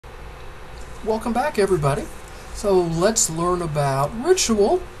Welcome back, everybody. So let's learn about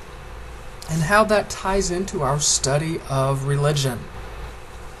ritual and how that ties into our study of religion.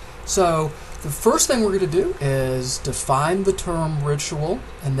 So the first thing we're going to do is define the term ritual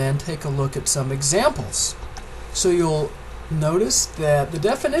and then take a look at some examples. So you'll notice that the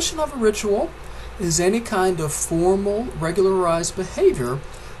definition of a ritual is any kind of formal, regularized behavior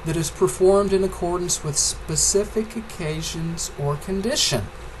that is performed in accordance with specific occasions or condition.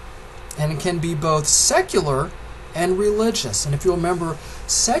 And it can be both secular and religious. And if you'll remember,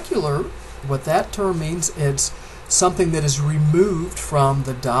 secular, what that term means, it's something that is removed from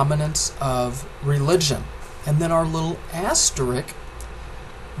the dominance of religion. And then our little asterisk,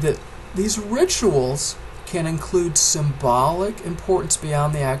 that these rituals can include symbolic importance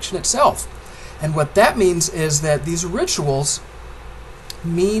beyond the action itself. And what that means is that these rituals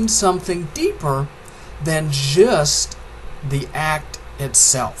mean something deeper than just the act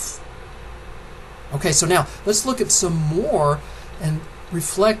itself. Okay, so now let's look at some more and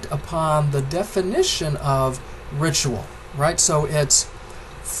reflect upon the definition of ritual, right? So it's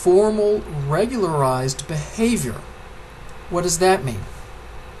formal, regularized behavior. What does that mean?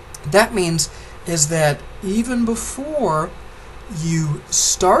 That means is that even before you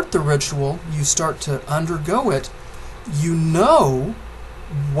start the ritual, you start to undergo it, you know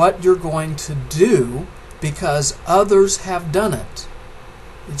what you're going to do because others have done it.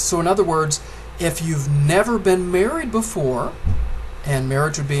 So in other words, if you've never been married before, and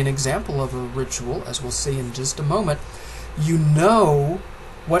marriage would be an example of a ritual, as we'll see in just a moment, you know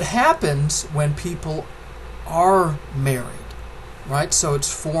what happens when people are married, right? So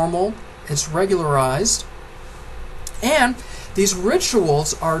it's formal, it's regularized, and these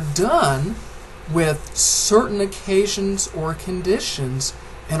rituals are done with certain occasions or conditions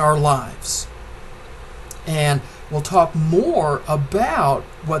in our lives. And we'll talk more about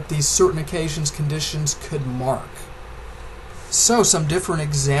what these certain occasions, conditions could mark. So, some different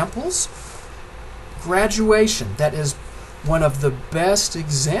examples. Graduation, that is one of the best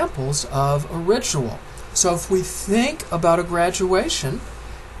examples of a ritual. So if we think about a graduation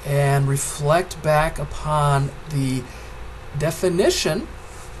and reflect back upon the definition,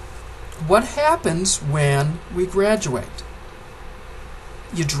 what happens when we graduate?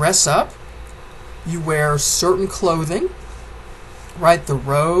 You dress up, you wear certain clothing, right? The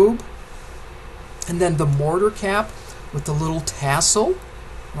robe, and then the mortar cap with the little tassel,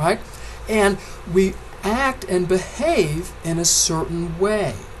 right? And we act and behave in a certain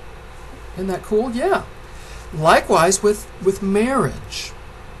way. Isn't that cool? Yeah. Likewise with marriage.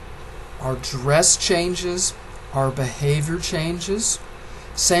 Our dress changes, our behavior changes.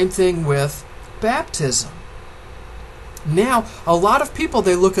 Same thing with baptism. Now, a lot of people,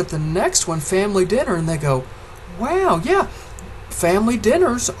 they look at the next one, family dinner, and they go, wow, yeah, family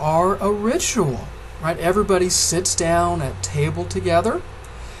dinners are a ritual, right? Everybody sits down at table together.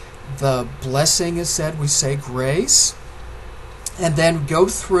 The blessing is said, we say grace, and then go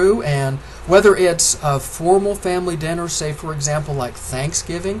through, and whether it's a formal family dinner, say for example like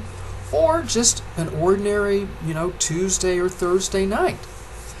Thanksgiving, or just an ordinary, Tuesday or Thursday night.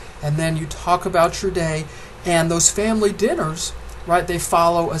 And then you talk about your day, and those family dinners, right, they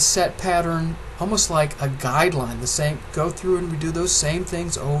follow a set pattern, almost like a guideline. The same, go through and we do those same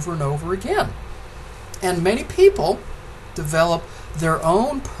things over and over again. And many people develop their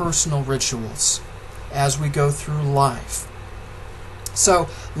own personal rituals as we go through life. So,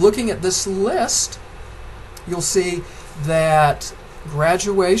 looking at this list, you'll see that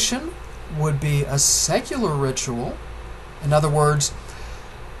graduation would be a secular ritual. In other words,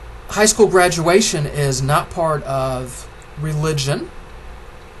 high school graduation is not part of religion.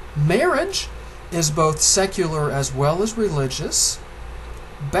 Marriage is both secular as well as religious.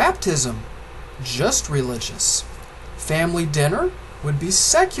 Baptism, just religious. Family dinner would be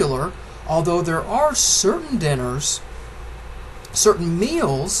secular, although there are certain dinners, certain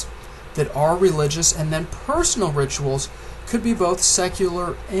meals that are religious, and then personal rituals could be both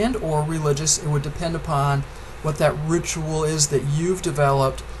secular and or religious. It would depend upon what that ritual is that you've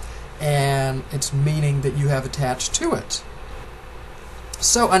developed and its meaning that you have attached to it.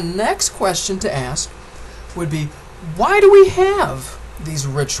 So a next question to ask would be, why do we have these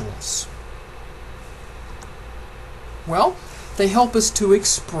rituals? Well, they help us to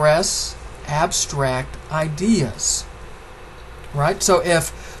express abstract ideas, right? So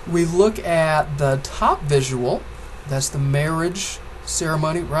if we look at the top visual, that's the marriage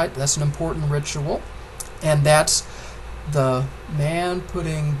ceremony, right? That's an important ritual, and that's the man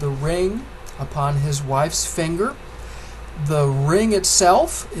putting the ring upon his wife's finger. The ring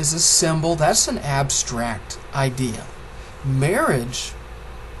itself is a symbol. That's an abstract idea. Marriage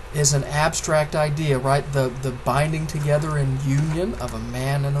is an abstract idea, right? The binding together in union of a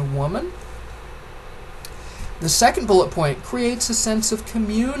man and a woman. The second bullet point creates a sense of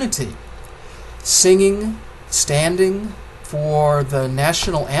community. Singing, standing for the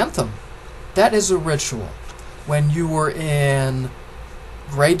national anthem, that is a ritual. When you were in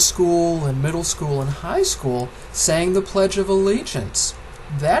grade school and middle school and high school, saying the Pledge of Allegiance,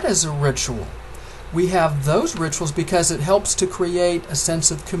 that is a ritual. We have those rituals because it helps to create a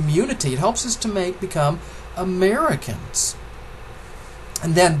sense of community. It helps us to become Americans.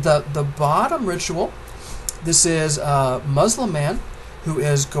 And then the bottom ritual, this is a Muslim man who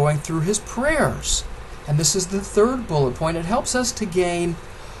is going through his prayers. And this is the third bullet point. It helps us to gain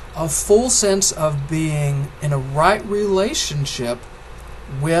a full sense of being in a right relationship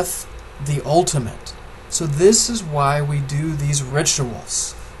with the ultimate. So this is why we do these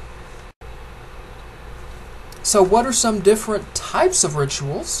rituals. So what are some different types of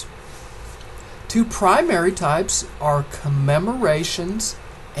rituals? Two primary types are commemorations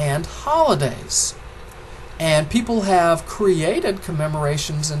and holidays. And people have created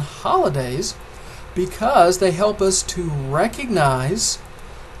commemorations and holidays because they help us to recognize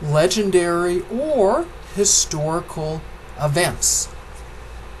legendary or historical events.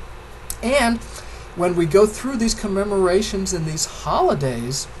 And when we go through these commemorations and these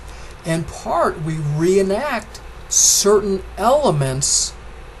holidays, in part we reenact certain elements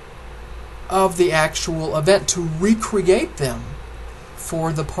of the actual event to recreate them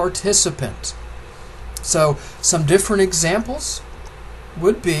for the participant. So some different examples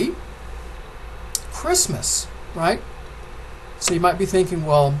would be Christmas, right? So you might be thinking,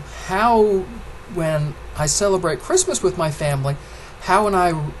 well, how, when I celebrate Christmas with my family, how am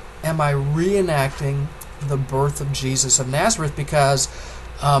I reenacting the birth of Jesus of Nazareth? Because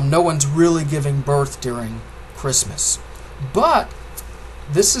no one's really giving birth during Christmas. But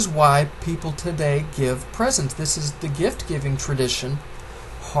this is why people today give presents. This is the gift-giving tradition,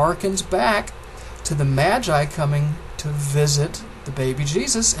 harkens back to the Magi coming to visit the baby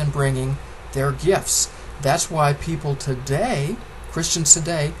Jesus and bringing their gifts. That's why people today, Christians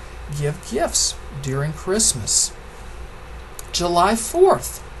today, give gifts during Christmas. July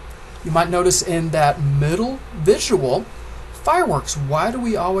 4th. You might notice in that middle visual, fireworks. Why do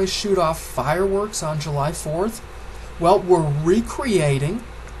we always shoot off fireworks on July 4th? Well, we're reenacting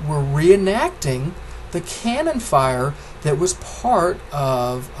the cannon fire that was part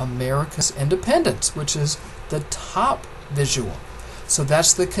of America's independence, which is the top visual. So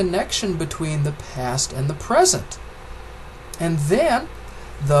that's the connection between the past and the present. And then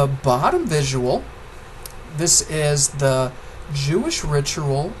the bottom visual, this is the Jewish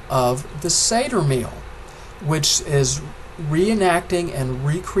ritual of the Seder meal, which is reenacting and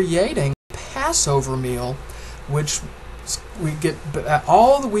recreating the Passover meal, which we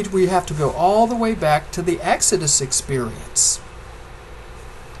have to go all the way back to the Exodus experience.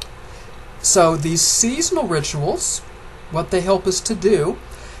 So these seasonal rituals, what they help us to do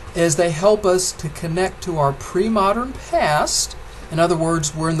is they help us to connect to our pre-modern past. In other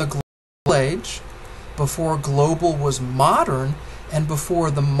words, we're in the global age, before global was modern, and before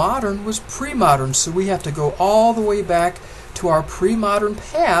the modern was pre-modern. So we have to go all the way back to our pre-modern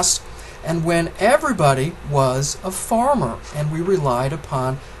past, and when everybody was a farmer and we relied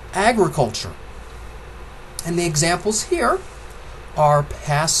upon agriculture. And the examples here are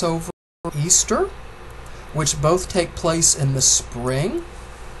Passover and Easter, which both take place in the spring.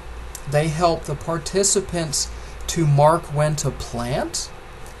 They help the participants to mark when to plant.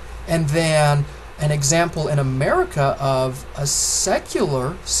 And then an example in America of a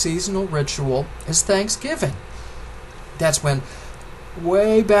secular seasonal ritual is Thanksgiving. That's when,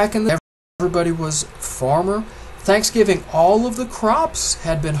 way back in the everybody was farmer. Thanksgiving, all of the crops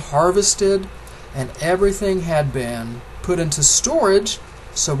had been harvested and everything had been put into storage.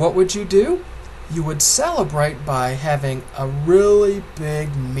 So what would you do? You would celebrate by having a really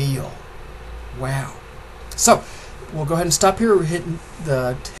big meal. Wow. So we'll go ahead and stop here. We're hitting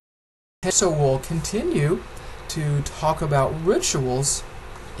the 10. So we'll continue to talk about rituals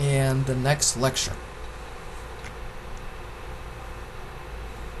in the next lecture.